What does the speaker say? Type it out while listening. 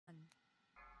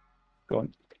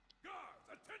Going.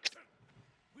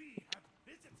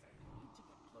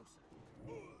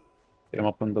 Get him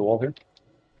up on the wall here.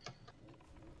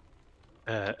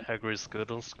 Agri's good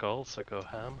on skull, so go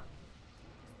ham.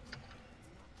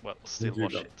 Well, still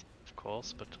watch it, of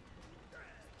course, but...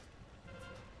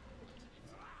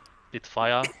 Bit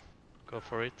fire, go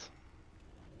for it.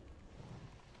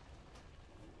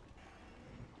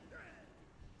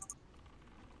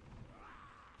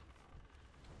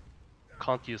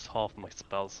 Can't use half my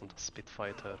spells on the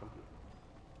Spitfire totem.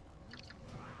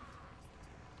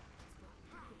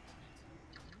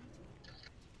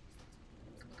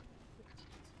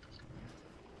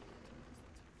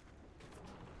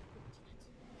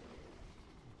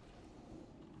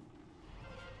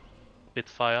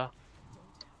 Spitfire.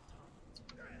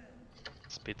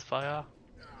 Spitfire.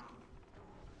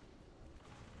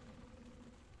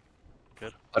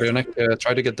 Good. Arionek,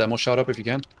 try to get demo shot up if you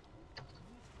can.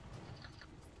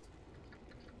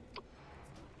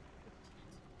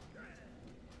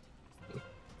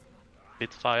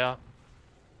 Spitfire.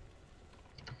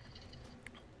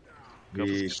 Go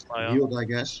for He's Spitfire. healed, I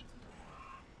guess.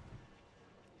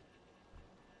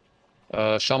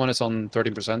 Shaman is on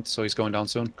 13%, so he's going down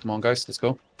soon. Come on, guys, let's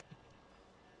go.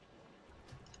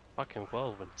 Fucking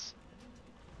whirlwinds.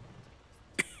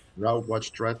 Route,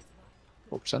 watch threat.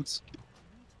 4%.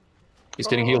 He's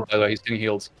getting healed, by the way. He's getting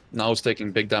healed. Now he's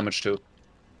taking big damage too.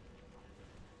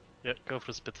 Yeah, go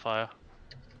for Spitfire.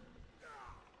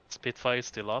 Spitfire is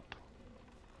still up.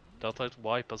 Don't let it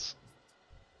wipe us.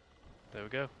 There we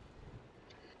go.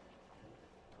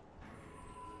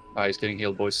 Ah, he's getting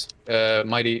healed, boys.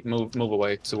 Mighty, move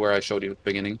away to where I showed you at the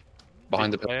beginning.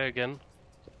 Behind the pit. Spitfire again.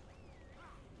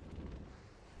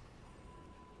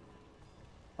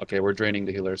 Okay, we're draining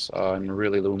the healers. I'm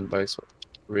really loom, guys.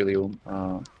 Really loom.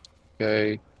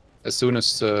 Okay. As soon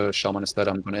as Shaman is dead,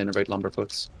 I'm gonna innervate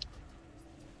Lumberfoots.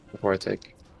 Before I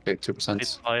take. Okay, 2%.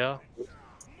 Spitfire.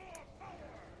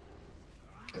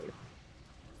 Okay.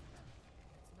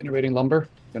 Innervating Lumber.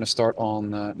 Gonna start on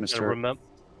Mr.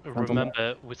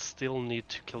 Remember, we still need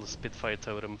to kill the Spitfire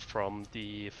totem from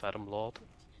the Fathom-Lord.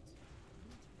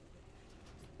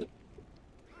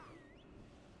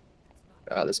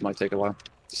 This might take a while.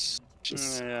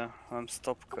 Yeah, I'm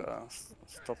stop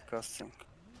casting.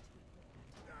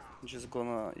 Just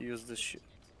gonna use the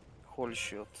holy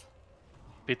shield.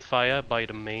 Spitfire by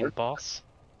the main boss.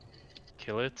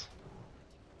 Kill it.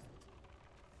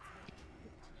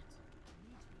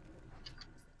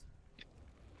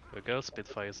 There we go,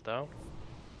 Spitfire's down.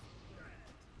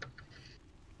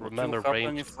 Remember, what will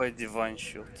happen range. if I divine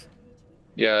shield?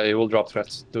 Yeah, it will drop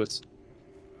threats. Do it.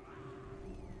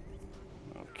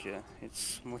 Okay,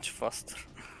 it's much faster.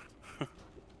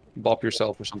 Bop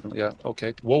yourself or something. Yeah,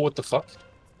 okay. Whoa, what the fuck?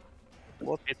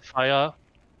 Spitfire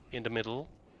in the middle.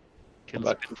 Kill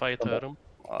Come back. Spitfire Come back. totem.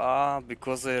 Ah,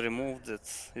 because I removed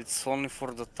it. It's only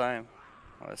for the time,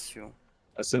 I assume.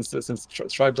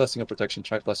 Try blessing of protection.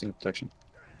 Try blessing of protection.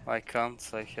 I can't.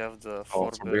 I have the Oh,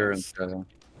 forbearance. forbearance.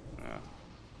 Yeah.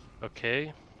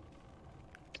 Okay.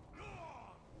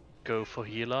 Go for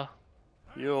healer.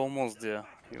 You're almost there.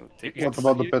 You take You- What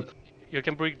about the pit? You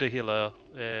can bring the healer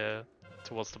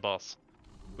towards the boss.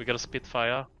 We got a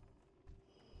Spitfire.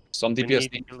 Some We DPS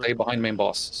need need to healer. stay behind main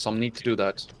boss. Some need to do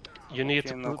that. You need Okay,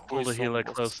 to now pull who the is healer on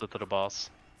boss? closer to the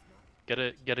boss. Get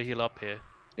a heal up here.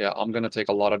 Yeah, I'm gonna take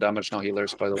a lot of damage now,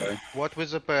 healers, by the way. What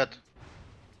with the pet?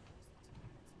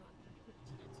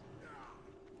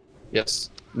 Yes,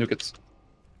 nuke it.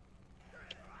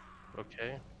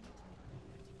 Okay.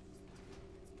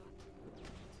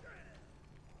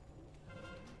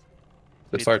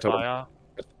 Good fire totem. Spitfire.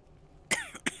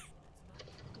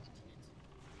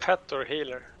 Pet or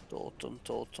healer? Totem.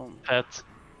 Pet.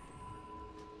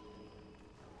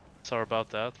 Sorry about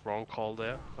that. Wrong call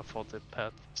there. I thought the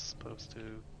pet was supposed to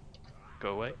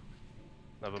go away.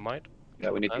 Never mind. Yeah,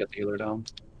 we need to get the healer down.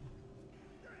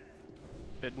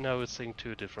 But now we're seeing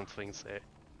two different things there.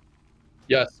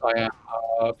 Yes, I am.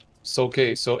 So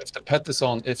okay, so if the pet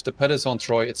is on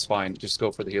Troy, it's fine. Just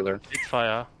go for the healer.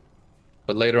 Spitfire.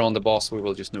 But later on the boss, we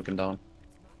will just nuke him down.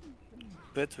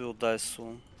 Pet will die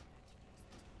soon.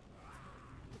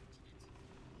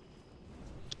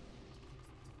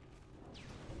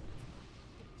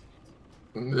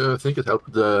 Yeah, I think it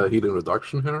helped the healing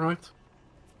reduction here, right?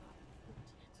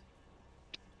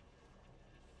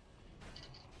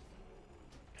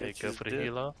 Okay, Pet go is for the dead.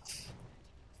 healer.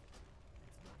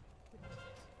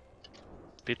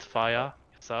 Spitfire.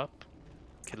 It's up.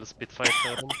 Kill the Spitfire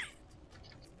totem.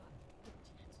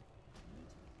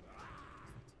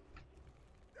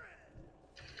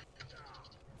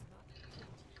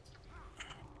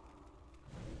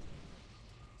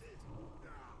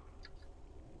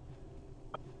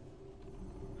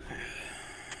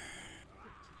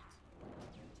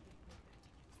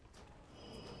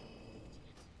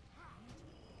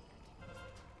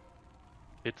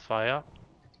 Spitfire.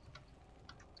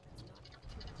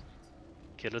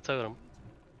 Kill the totem.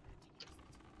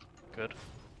 Good.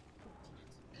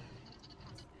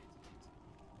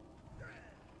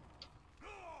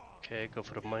 Okay, go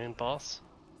for the main boss.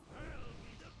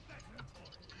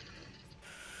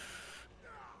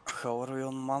 How are we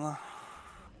on mana?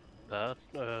 That,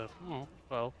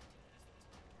 well,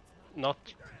 not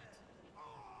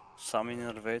Some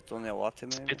innervate on Yawati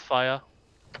maybe? Spitfire.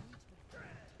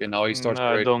 Okay, now he starts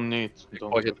I raid. don't need. Big Don't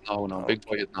boy need. hit now, no. Big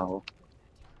boy hit now.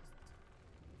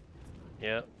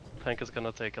 Yeah, Tank is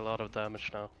gonna take a lot of damage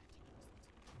now.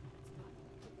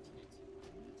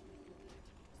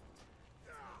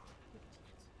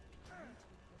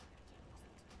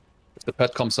 If the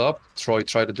pet comes up, try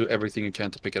to do everything you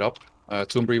can to pick it up.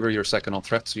 Tomb Breaver, you're second on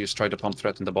threat, so you just try to pump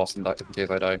threat in the boss in case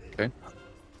I die, okay?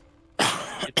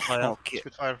 Spitfire. Okay.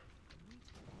 Spitfire.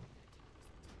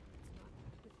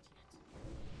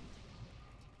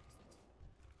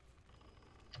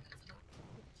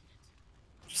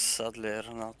 Sadly I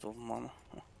ran out of mana.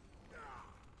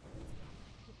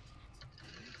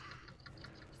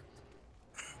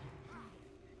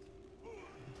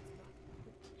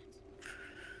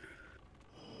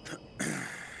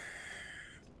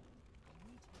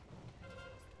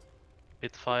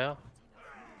 Spitfire.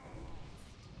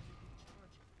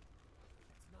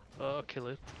 Kill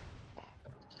it.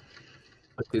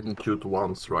 I didn't shoot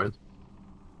once, right?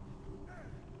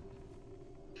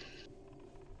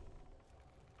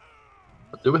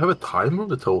 Do we have a timer on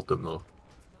the totem though?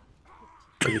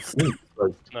 Like it seems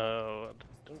like No,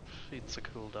 it's a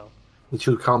cooldown. it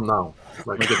should come now.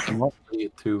 Like Can we get demo?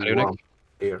 3, 2, Are you next? 1.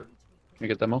 Here. Can we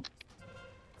get demo?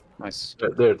 Nice.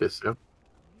 There it is, yeah.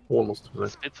 Almost there.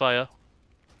 Spitfire.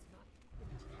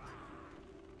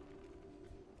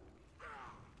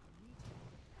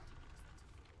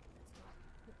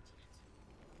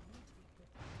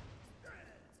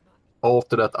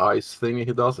 After that ice thing he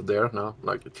does there now,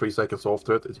 like 3 seconds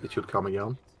after it should come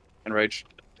again. Enrage.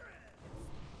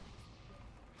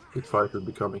 It fight will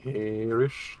be coming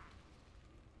here-ish.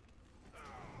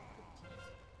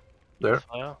 There.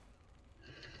 Spitfire.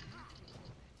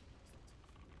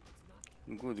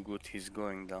 Good, good, he's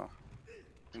going down.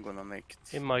 I'm gonna make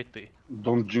It it. might be.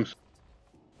 Don't jinx.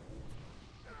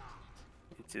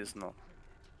 It is not.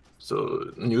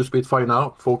 So new Spitfire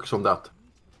now, focus on that.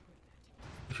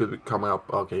 It should be coming up.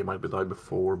 Okay, he might be died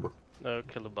before, but No,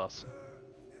 kill the boss.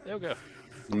 There we go.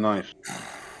 Nice.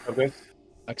 Okay.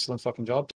 Excellent fucking job.